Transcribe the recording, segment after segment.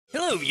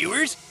Hello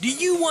viewers! Do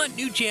you want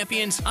new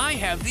champions? I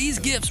have these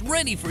gifts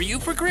ready for you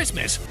for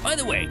Christmas. By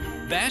the way,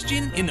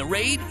 Bastion in the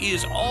raid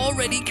is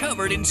already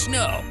covered in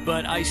snow,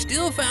 but I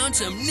still found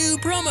some new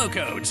promo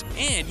codes,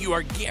 and you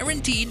are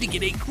guaranteed to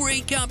get a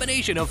great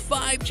combination of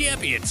 5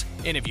 champions.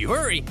 And if you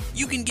hurry,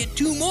 you can get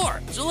 2 more,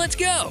 so let's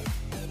go!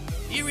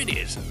 Here it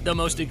is, the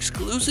most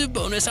exclusive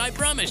bonus I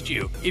promised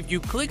you. If you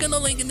click on the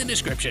link in the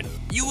description,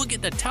 you will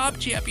get the top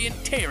champion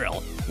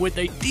Tayrel with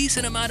a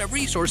decent amount of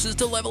resources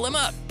to level him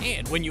up.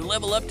 And when you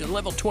level up to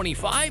level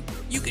 25,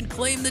 you can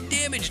claim the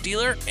damage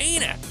dealer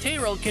Aina.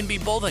 Tayrel can be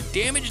both a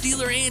damage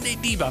dealer and a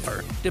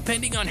debuffer,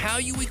 depending on how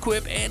you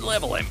equip and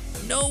level him.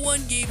 No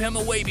one gave him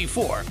away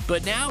before,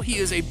 but now he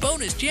is a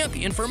bonus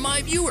champion for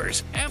my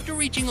viewers. After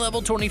reaching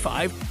level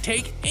 25,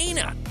 take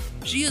Aina.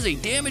 She is a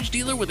damage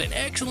dealer with an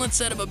excellent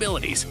set of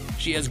abilities.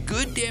 She has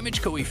good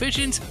damage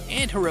coefficients,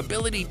 and her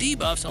ability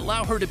debuffs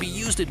allow her to be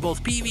used in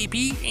both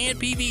PvP and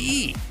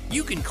PvE.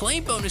 You can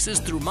claim bonuses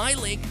through my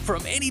link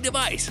from any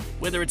device,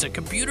 whether it's a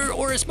computer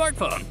or a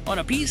smartphone. On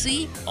a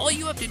PC, all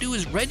you have to do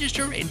is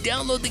register and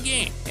download the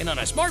game, and on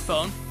a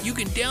smartphone, you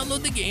can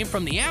download the game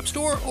from the App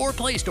Store or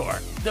Play Store.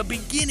 The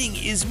beginning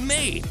is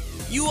made.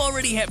 You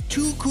already have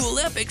 2 cool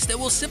epics that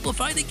will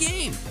simplify the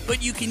game,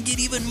 but you can get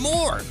even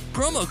more.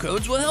 Promo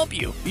codes will help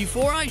you.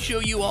 Before I show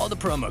you all the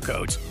promo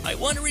codes, I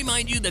want to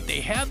remind you that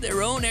they have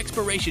their own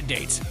expiration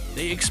dates.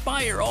 They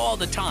expire all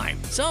the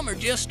time. Some are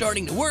just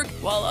starting to work,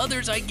 while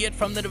others I get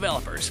from the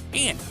developers.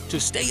 And to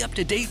stay up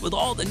to date with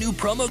all the new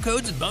promo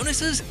codes and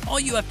bonuses,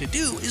 all you have to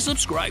do is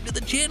subscribe to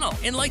the channel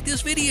and like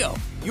this video.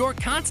 Your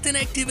constant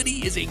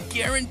activity is a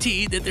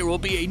guarantee that there will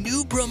be a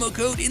new promo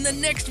code in the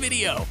next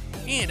video.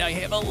 And I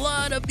have a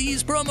lot of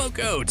these promo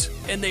codes,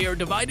 and they are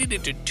divided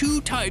into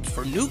 2 types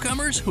for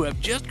newcomers who have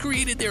just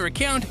created their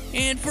account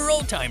and for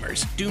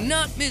old-timers. Do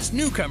not miss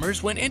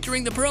newcomers when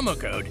entering the promo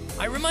code.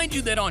 I remind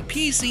you that on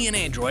PC and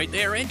Android,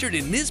 they are entered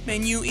in this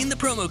menu in the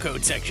promo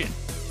code section.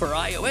 For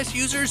iOS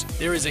users,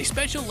 there is a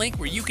special link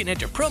where you can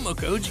enter promo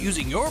codes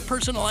using your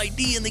personal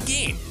ID in the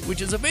game,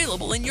 which is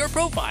available in your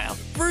profile.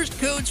 First,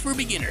 codes for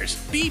beginners.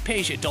 Be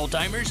patient,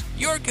 old-timers.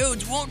 Your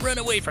codes won't run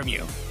away from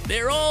you.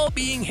 They're all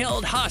being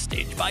held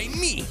hostage by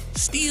me,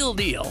 Steel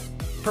Deal.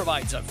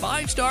 Provides a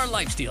 5-star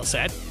Lifesteal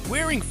set.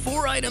 Wearing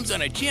 4 items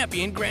on a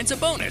champion grants a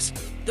bonus.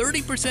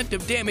 30%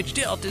 of damage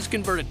dealt is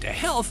converted to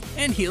health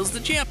and heals the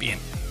champion.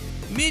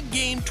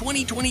 MidGame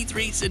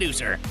 2023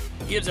 Seducer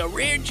gives a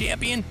rare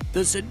champion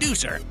the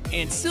Seducer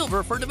and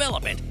silver for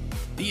development.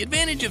 The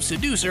advantage of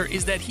Seducer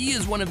is that he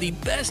is one of the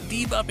best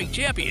debuffing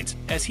champions,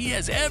 as he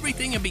has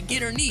everything a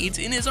beginner needs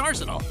in his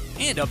arsenal.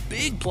 And a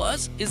big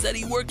plus is that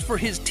he works for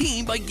his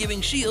team by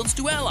giving shields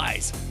to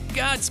allies.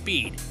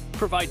 Godspeed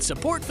provides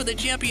support for the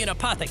champion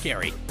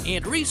Apothecary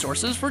and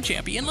resources for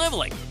champion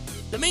leveling.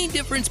 The main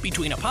difference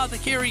between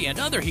Apothecary and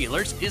other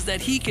healers is that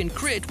he can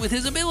crit with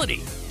his ability.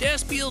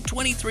 Despiel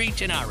 23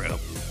 Chonoru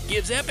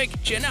gives epic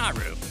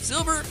Chonoru,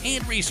 silver,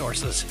 and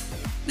resources.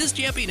 This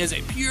champion is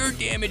a pure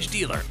damage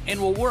dealer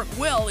and will work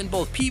well in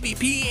both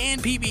PvP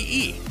and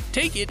PvE.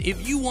 Take it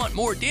if you want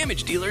more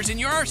damage dealers in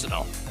your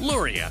arsenal.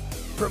 Luria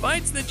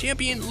provides the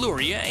champion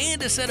Luria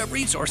and a set of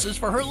resources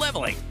for her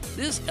leveling.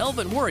 This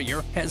elven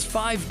warrior has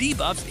 5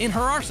 debuffs in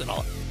her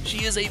arsenal.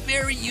 She is a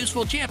very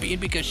useful champion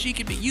because she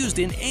can be used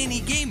in any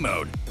game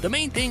mode. The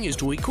main thing is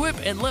to equip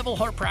and level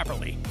her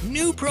properly.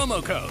 New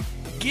promo code,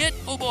 Get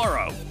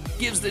Oboro,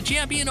 gives the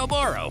champion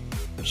Oboro.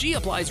 She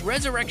applies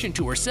resurrection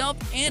to herself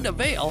and a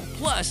veil,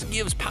 plus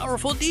gives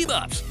powerful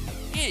debuffs.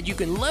 And you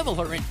can level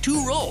her in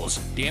 2 roles,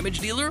 damage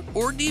dealer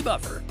or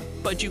debuffer.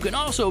 But you can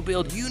also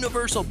build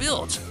universal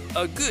builds.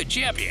 A good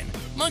champion,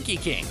 Monkey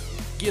King,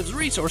 gives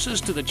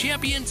resources to the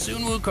champion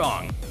Sun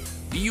Wukong.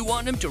 Do you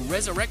want him to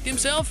resurrect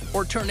himself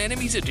or turn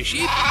enemies into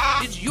sheep?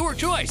 It's your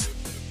choice.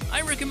 I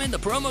recommend the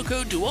promo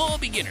code to all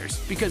beginners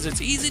because it's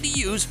easy to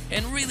use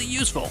and really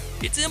useful.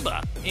 It's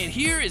Imba. And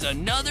here is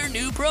another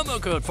new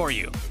promo code for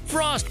you.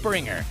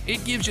 Frostbringer.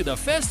 It gives you the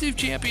festive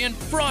champion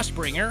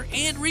Frostbringer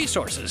and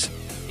resources.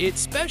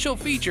 Its special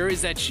feature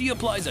is that she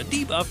applies a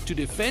debuff to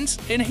defense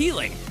and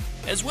healing,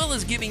 as well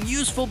as giving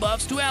useful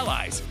buffs to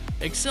allies,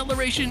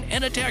 acceleration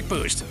and attack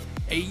boost.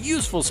 A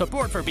useful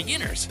support for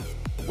beginners.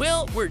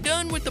 Well, we're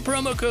done with the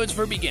promo codes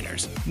for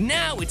beginners.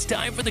 Now it's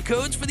time for the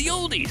codes for the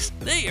oldies.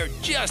 They are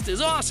just as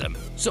awesome.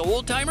 So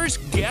old-timers,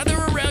 gather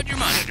around your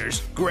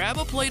monitors, grab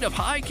a plate of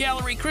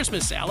high-calorie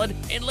Christmas salad,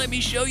 and let me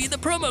show you the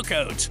promo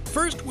codes.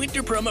 First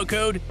winter promo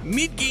code,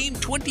 MidGame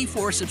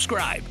 24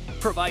 Subscribe.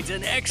 Provides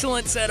an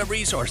excellent set of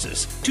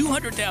resources.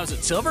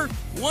 200,000 silver,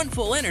 1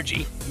 full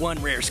energy, 1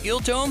 rare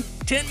skill tome,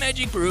 10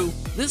 magic brew.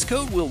 This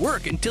code will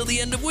work until the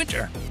end of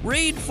winter.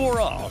 Raid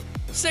for all.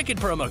 Second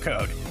promo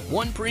code,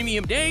 1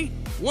 premium day,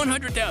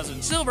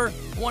 100,000 silver,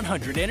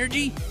 100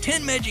 energy,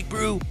 10 magic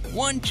brew,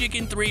 1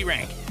 chicken 3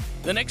 rank.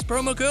 The next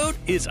promo code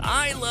is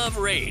I Love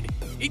Raid.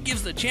 It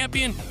gives the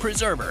champion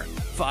Preserver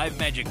 5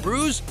 magic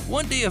brews,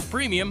 1 day of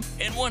premium,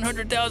 and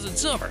 100,000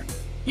 silver.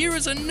 Here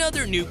is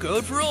another new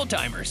code for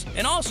old-timers,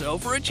 and also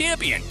for a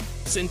champion,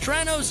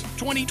 Centranos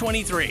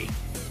 2023.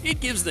 It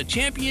gives the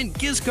champion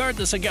Giscard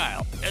the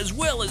Sigiled, as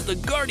well as the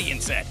Guardian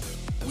set.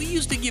 We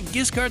used to give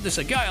Giscard the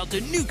Sigiled to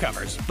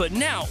newcomers, but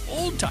now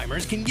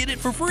old-timers can get it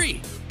for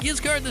free.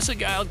 Giscard the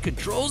Sigiled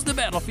controls the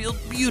battlefield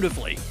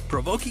beautifully,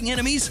 provoking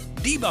enemies,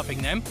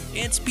 debuffing them,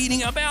 and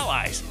speeding up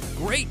allies.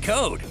 Great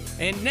code!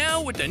 And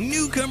now what the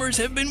newcomers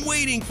have been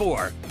waiting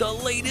for, the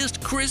latest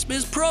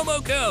Christmas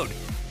promo code!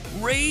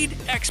 Raid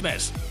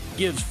Xmas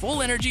gives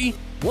full energy,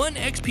 1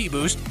 XP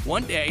boost,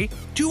 1 day,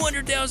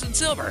 200,000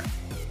 silver.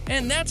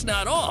 And that's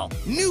not all.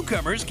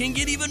 Newcomers can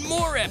get even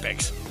more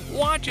epics.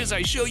 Watch as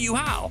I show you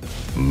how.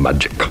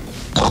 Magic.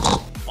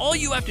 All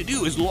you have to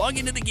do is log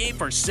into the game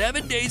for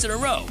 7 days in a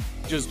row.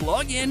 Just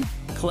log in,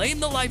 claim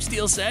the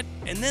Lifesteal set,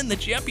 and then the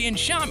champion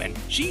Shaman.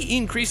 She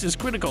increases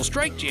critical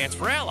strike chance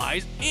for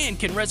allies and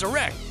can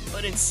resurrect.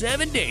 But in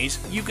 7 days,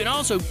 you can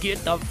also get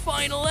the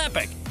final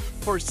epic.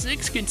 For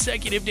 6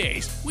 consecutive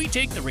days, we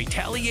take the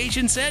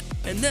Retaliation set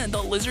and then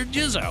the Lizard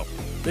Jizoh.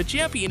 The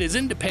champion is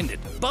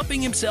independent,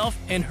 buffing himself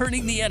and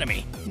hurting the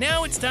enemy.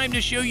 Now it's time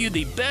to show you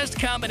the best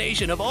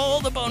combination of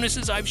all the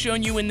bonuses I've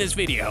shown you in this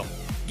video.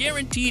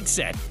 Guaranteed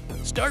set.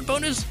 Start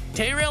bonus,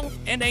 Tayrel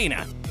and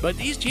Aina. But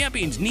these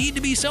champions need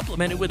to be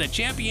supplemented with a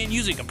champion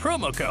using a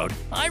promo code.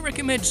 I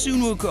recommend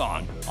Sun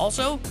Wukong.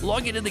 Also,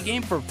 log into the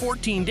game for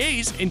 14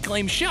 days and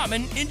claim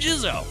Shaman and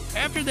Jizoh.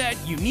 After that,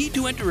 you need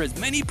to enter as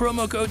many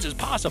promo codes as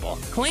possible.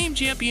 Claim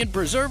champion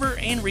Preserver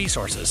and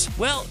resources.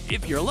 Well,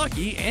 if you're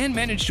lucky and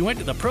manage to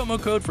enter the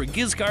promo code for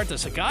Giscard the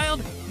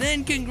Sigiled,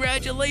 then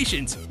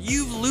congratulations,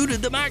 you've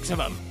looted the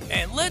maximum.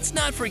 And let's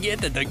not forget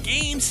that the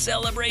game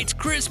celebrates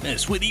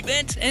Christmas with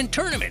events and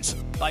tournaments.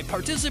 By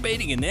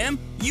participating in them,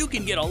 you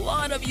can get a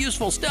lot of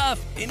useful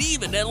stuff and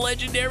even a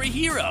legendary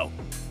hero.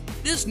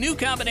 This new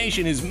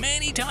combination is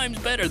many times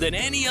better than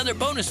any other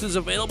bonuses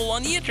available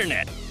on the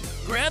internet.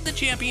 Grab the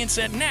champion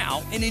set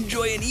now and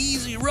enjoy an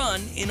easy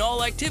run in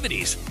all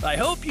activities. I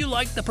hope you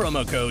like the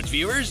promo codes,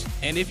 viewers.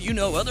 And if you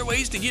know other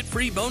ways to get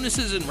free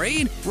bonuses in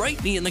Raid,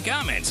 write me in the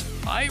comments.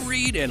 I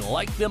read and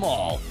like them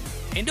all.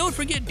 And don't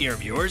forget, dear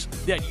viewers,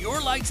 that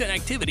your likes and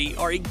activity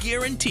are a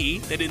guarantee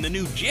that in the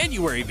new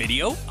January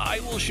video,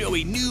 I will show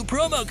a new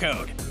promo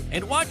code.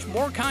 And watch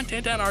more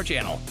content on our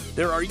channel.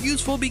 There are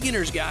useful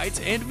beginner's guides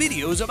and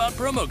videos about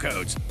promo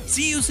codes.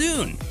 See you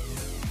soon!